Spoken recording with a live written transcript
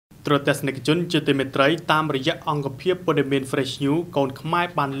ត្រួតទស្សនិកជនជាទីមេត្រីតាមរយៈអង្គភាពព័ត៌មាន Fresh News កូនខ្មែរ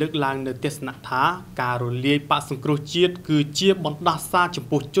បានលើកឡើងនៅទស្សនៈថាការរលាយបកសង្គ្រោះជាតិគឺជាបណ្ដាសាចំ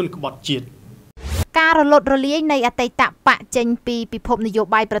ពោះជនក្បត់ជាតិការរលត់រលាយនៃអតីតបកចេញពីពិភពនយោ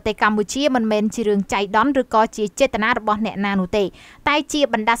បាយប្រទេសកម្ពុជាមិនមែនជារឿងចៃដន្យឬក៏ជាចេតនារបស់អ្នកណានោះទេតែជា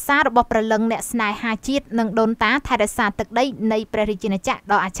បណ្ដាសារបស់ប្រលឹងអ្នកស្នេហាជាតិនិងដូនតាថែរក្សាទឹកដីនៃព្រះរាជាណាចក្រ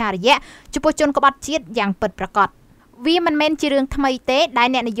ដ៏អច្ឆរិយៈចំពោះជនក្បត់ជាតិយ៉ាងពិតប្រាកដវាមិនមែនជារឿងថ្មីទេដែល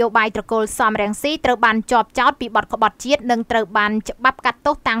អ្នកនយោបាយត្រកូលសំរងស៊ីត្រូវបានជាប់ចោទពីបទក្បត់ជាតិនិងត្រូវបានច្បាប់កាត់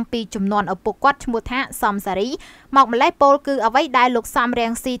ទោសតាំងពីជំនាន់ឪពុកគាត់ឈ្មោះថាសំសារីមកម្លេះពលគឺអ្វីដែលលោកសំរ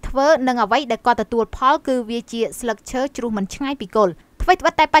ងស៊ីធ្វើនិងអ្វីដែលគាត់ទទួលផលគឺវាជាស្លឹកឈើជ្រុះមិនឆ្ងាយពីគល់អ្វី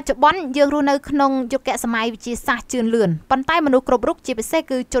តែបច្ចុប្បន្នយើងរស់នៅក្នុងយុគសម័យវិទ្យាសាស្ត្រជឿនលឿនប៉ុន្តែមនុស្សគ្រប់រូបជាពិសេស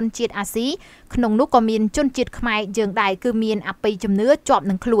គឺជនជាតិអាស៊ីក្នុងនោះក៏មានជនជាតិខ្មែរយើងដែរគឺមានអបិយជំនឿជាប់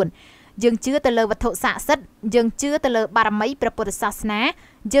នឹងខ្លួនយើងជឿទៅលើវត្ថុស័ក្តិសិទ្ធិយើងជឿទៅលើបារមីព្រះពុទ្ធសាសនា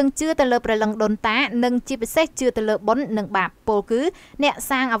យើងជឿទៅលើព្រលឹងដូនតានិងជាពិសេសជឿទៅលើបុណ្យនិងបាបពោលគឺអ្នក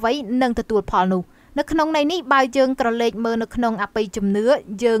សាងអ្វីនឹងទទួលផលនោះនៅក្នុងន័យនេះបើយើងក្រឡេកមើលនៅក្នុងអបិយជំនឿ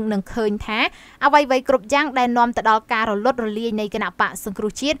យើងនឹងឃើញថាអ្វីៗគ្រប់យ៉ាងដែលនាំទៅដល់ការរលត់រលាយនៃគណៈបកសង្គ្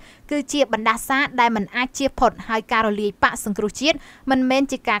រោះជាតិគឺជាបណ្ដាសាដែលមិនអាចជៀសផុតហើយការរលាយបកសង្គ្រោះជាតិមិនមែន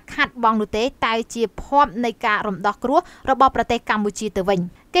ជាការខាត់បងនោះទេតែជាភ័ព្វនៃការរំដោះគ្រោះរបស់ប្រទេសកម្ពុជាទៅវិញ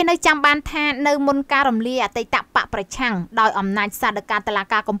គេនៅចាំបានថានៅមុនការរំលាយអតីតបកប្រឆាំងដោយអំណាចសាធការតុលា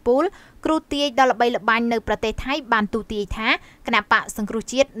ការកំពូលគ្រូទាយដ៏ល្បីល្បាញនៅប្រទេសថៃបានទូទាយថាគណៈបកសង្គ្រោះ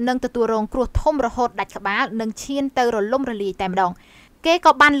ជាតិនឹងទទួលរងគ្រោះធំរហូតដាច់ក្បាលនិងឈានទៅរលំរលាយតែម្ដងគេ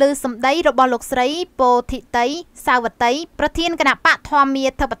ក៏បានលើសម្ដីរបស់លោកស្រីពោធិតីសាវតីប្រធានគណៈបកធម្មា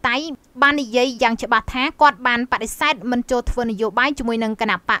ធិបតេយ្យបាននិយាយយ៉ាងច្បាស់ថាគាត់បានបដិសេធមិនចូលធ្វើនយោបាយជាមួយនឹងគ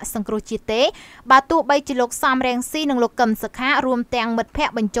ណៈបកសង្គ្រោះជាតិទេបើទោះបីជាលោកសំរងស៊ីនិងលោកកឹមសុខារួមទាំងមិត្តភ័ក្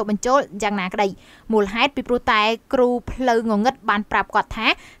តិបញ្ចុះបញ្ចូលយ៉ាងណាក្តីមូលហេតុពីព្រោះតែគ្រូផ្លូវងងឹតបានប្រាប់គាត់ថា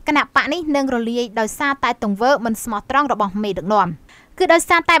គណៈបកនេះនឹងរលាយដោយសារតែទង្វើមិនស្មោះត្រង់របស់មេដឹកនាំគឺដោយ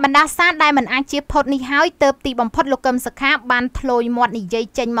សារតែបណ្ដាសាដែលមិនអាចជៀសផុតនេះហើយទើបទីបំផុតលោកកឹមសុខាបានធ្លយមាត់និយាយ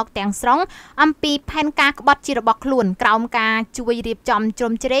ចេញមកទាំងស្រុងអំពីផែនការក្បត់ជារបស់ខ្លួនក្រោមការជួយរៀបចំជ្រោ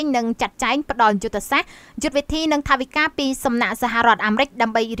មជ្រែងនិងចាត់ចែងផ្ដល់យុទ្ធសាស្ត្រយុទ្ធវិធីនិងថវិកាពីសំណាក់សហរដ្ឋអាមេរិកដើ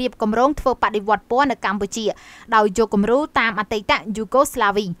ម្បីរៀបគម្រោងធ្វើបដិវត្តពណ៌នៅកម្ពុជាដោយយកគំរូតាមអតីតយូហ្គោស្លា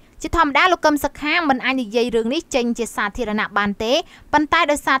វីជាធម្មតាលោកកឹមសុខាមិនអាចនិយាយរឿងនេះចេញជាសាធារណៈបានទេប៉ុន្តែ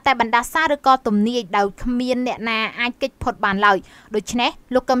ដោយសារតែបណ្ដាសាឬក៏ទំនាយដោយគ្មានអ្នកណាអាចគេចផុតបានឡើយដូច្នេះ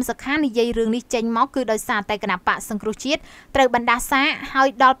លោកកឹមសុខានិយាយរឿងនេះចេញមកគឺដោយសារតែគណៈបកសង្គ្រោះជាតិត្រូវបណ្ដាសាហើយ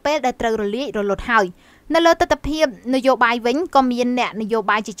ដល់ពេលដែលត្រូវរលាយរលត់ហើយនៅលើទស្សនវិជ្ជានយោបាយវិញក៏មានអ្នកនយោ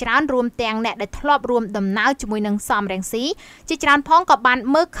បាយជាច្រើនរួមទាំងអ្នកដែលធ្លាប់រួមដំណើរជាមួយនឹងសំរងស៊ីជាច្រើនផងក៏បាន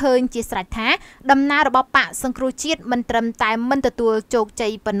មើលឃើញជាស្រេចថាដំណើររបស់បកសង្គ្រោះជាតិមិនត្រឹមតែមិនទទួលជោគជ័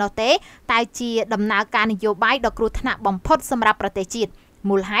យប៉ុណ្ណោះទេតែជាដំណើរការនយោបាយដ៏គ្រោះថ្នាក់បំផុតសម្រាប់ប្រទេសជាតិ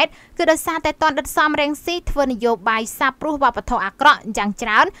មូលហេតុគឺដោយសារតែតនដិតសំរងស៊ីធ្វើនយោបាយសាបព្រោះវប្បធម៌អាក្រក់យ៉ាងច្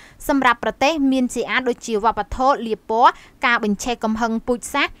រើនសម្រាប់ប្រទេសមានជាអាចដូចជាវប្បធម៌លាពណ៌ការបញ្ឆេះកំហឹងពូជ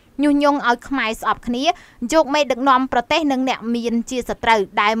សាសន៍ញុះញង់ឲ្យខ្មែរស្អប់គ្នាយកមេដឹកនាំប្រទេសនិងអ្នកមានជាសត្រូវ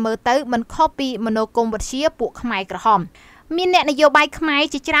ដែលមើលទៅមិនខុសពីមនោគមវិជ្ជាពួកខ្មែរក្រហមមានអ្នកនយោបាយខ្មែរ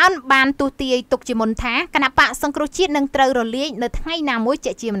ជាច្រើនបានទូទាយទុកជាមុនថាគណៈបកសង្គ្រោះជាតិនឹងត្រូវរលាយនៅថ្ងៃណាមួយ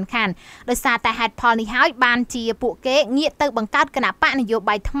ជាជាមិនខានដោយសារតែហេតុផលនេះហើយបានជាពួកគេងាកទៅបង្កើតគណៈបកនយោ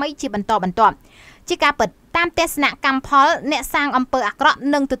បាយថ្មីជាបន្តបន្ទាប់ជាការពិតតាមទស្សនកម្មផលអ្នកសាងអំពើអាក្រក់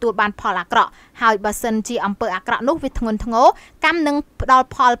នឹងទទួលបានផលអាក្រក់ហើយបើសិនជាអំពើអាក្រក់នោះវាធ្ងន់ធ្ងរកម្មនឹងផ្ដល់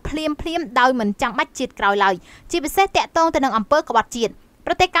ផលភ្លាមដោយមិនចាំបាច់ជាតិក្រោយឡើយជាពិសេសតាក់ទងទៅនឹងអំពើក្បត់ជាតិ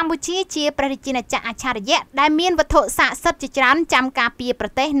ប្រទេសកម្ពុជាជាព្រះរាជាណាចក្រអច្ឆរិយៈដែលមានវត្ថុស័ក្តិសិទ្ធិជាច្រើនចាំការពារប្រ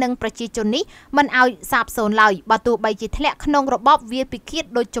ទេសនិងប្រជាជននេះមិនឲ្យសាបសូន្យឡើយបើទោះបីជាធ្លាក់ក្នុងរបបវាលពិឃាត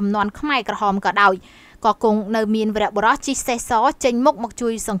ដោយចំនួនខ្មែរក្រហមក៏ដោយក៏គង់នៅមានវរៈបុរសជិះសេះសចេញមុខមកជួ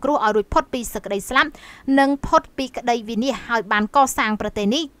យសង្គ្រោះឲ្យរួចផុតពីសេចក្តីស្លាប់និងផុតពីក្តីវិនាសហើយបានកសាងប្រទេស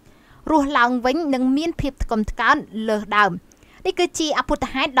នេះរស់ឡើងវិញនិងមានភាពថ្កុំថ្កើងលើសដើមនេះគឺជាអភូត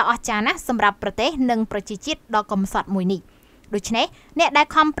ហេតុដ៏អស្ចារ្យណាស់សម្រាប់ប្រទេសនិងប្រជាជាតិដ៏កំសត់មួយនេះដូច្នេះអ្នកដែល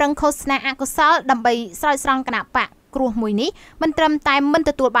ខំប្រឹងឃោសនាអកុសលដើម្បីស្រោចស្រង់គណៈបកគ្រោះមួយនេះមិនត្រឹមតែមិន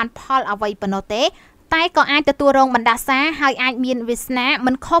ទទួលបានផលអ្វីប៉ុណ្ណោះទេតែក៏អាចទទួលរងបណ្ដាសាហើយអាចមានវាសនា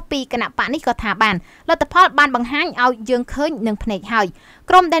មិនខុសពីគណៈបកនេះក៏ថាបានលទ្ធផលបានបង្ហាញឲ្យយើងឃើញនឹងភ្នែកហើយ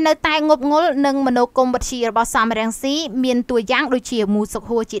ក្រុមដែលនៅតែងប់ងល់នឹងមនោគមវិជ្ជារបស់សំរងស៊ីមានតួយ៉ាងដូចជាមូសុខ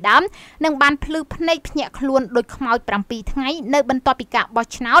ហួរជាដើមនឹងបានភ្លឺភ្នែកភ្ញាក់ខ្លួនដោយខ្មោច7ថ្ងៃនៅបន្ទាប់ពីការបោះ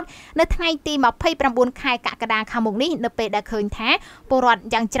ឆ្នោតនៅថ្ងៃទី29ខែកក្កដាខាងមុខនេះនៅពេលដែលឃើញថាពលរដ្ឋ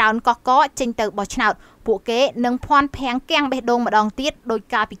យ៉ាងច្រើនកកកចេញទៅបោះឆ្នោត ពួកគេនឹងភ័ន្តភាំងគាំងបេះដូងម្ដងទៀតដោយ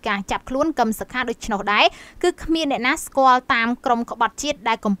ការពីការចាប់ខ្លួនកឹមសុខាដូច្នោះដែរគឺគ្មានអ្នកណាស្គាល់តាមក្រុមក្បត់ជាតិ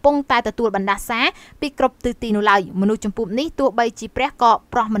ដែលកំពុងតែទទួលបណ្ដាសាពីគ្រប់ទិសទីនោះឡើយមនុស្សចំពោះនេះទោះបីជាព្រះក៏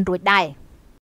ប្រោះមិនរួចដែរ